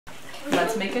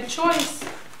Let's make a choice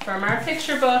from our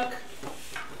picture book.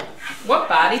 What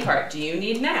body part do you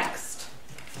need next?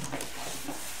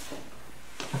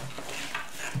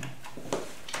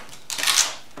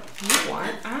 You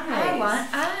want eyes. I want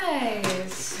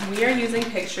eyes. We are using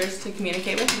pictures to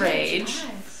communicate with Rage,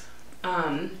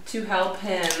 to help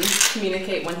him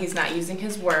communicate when he's not using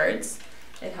his words.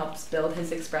 It helps build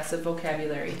his expressive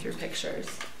vocabulary through pictures.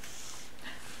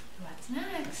 What's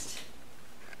next?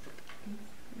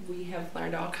 We have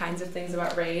learned all kinds of things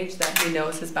about Rage, that he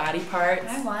knows his body parts,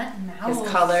 I want mouths. his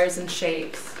colors and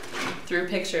shapes through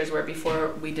pictures, where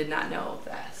before we did not know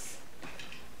this.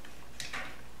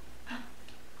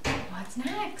 What's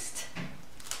next?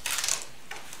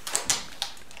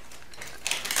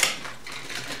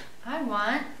 I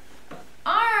want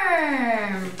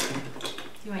arm.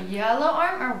 You want yellow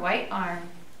arm or white arm?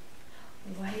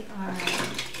 White arm.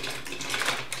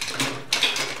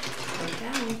 Go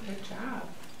down. Good job.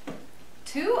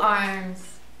 2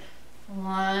 arms.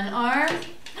 1 arm.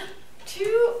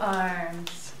 2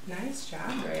 arms. Nice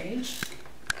job, Rage.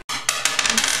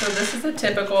 So this is a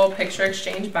typical picture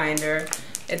exchange binder.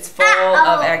 It's full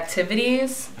of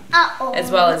activities,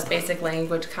 as well as basic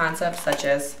language concepts such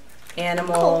as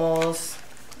animals,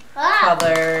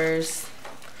 colors.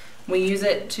 We use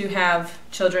it to have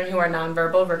children who are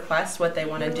nonverbal request what they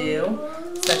want to do,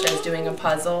 such as doing a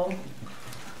puzzle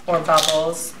or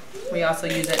bubbles. We also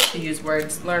use it to use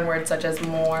words, learn words such as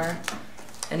more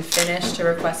and finish to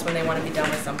request when they want to be done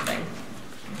with something.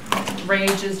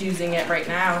 Rage is using it right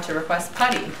now to request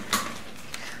putty.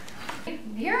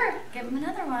 Here, give him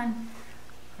another one.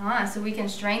 So we can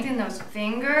strengthen those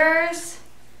fingers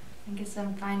and get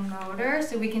some fine motor,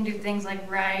 so we can do things like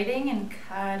writing and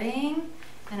cutting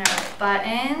and our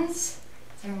buttons.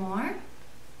 Is there more?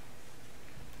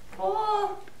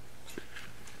 Pull.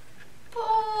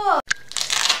 Pull.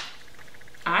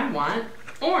 I want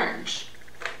orange.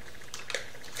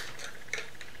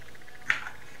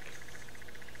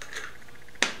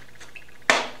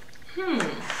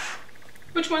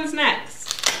 Which one's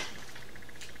next?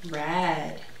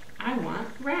 Red. I want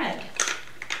red.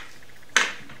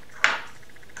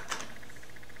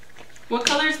 What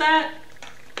color is that?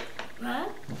 Red.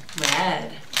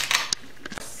 Red.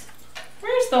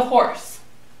 Where's the horse?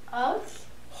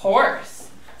 Horse.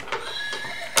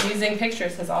 Using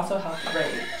pictures has also helped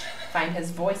Rage find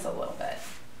his voice a little bit.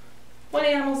 What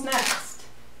animal's next?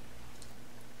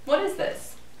 What is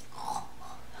this?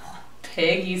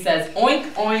 Pig, he says,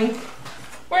 oink, oink.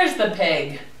 Where's the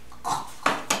pig?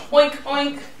 Oink,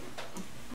 oink.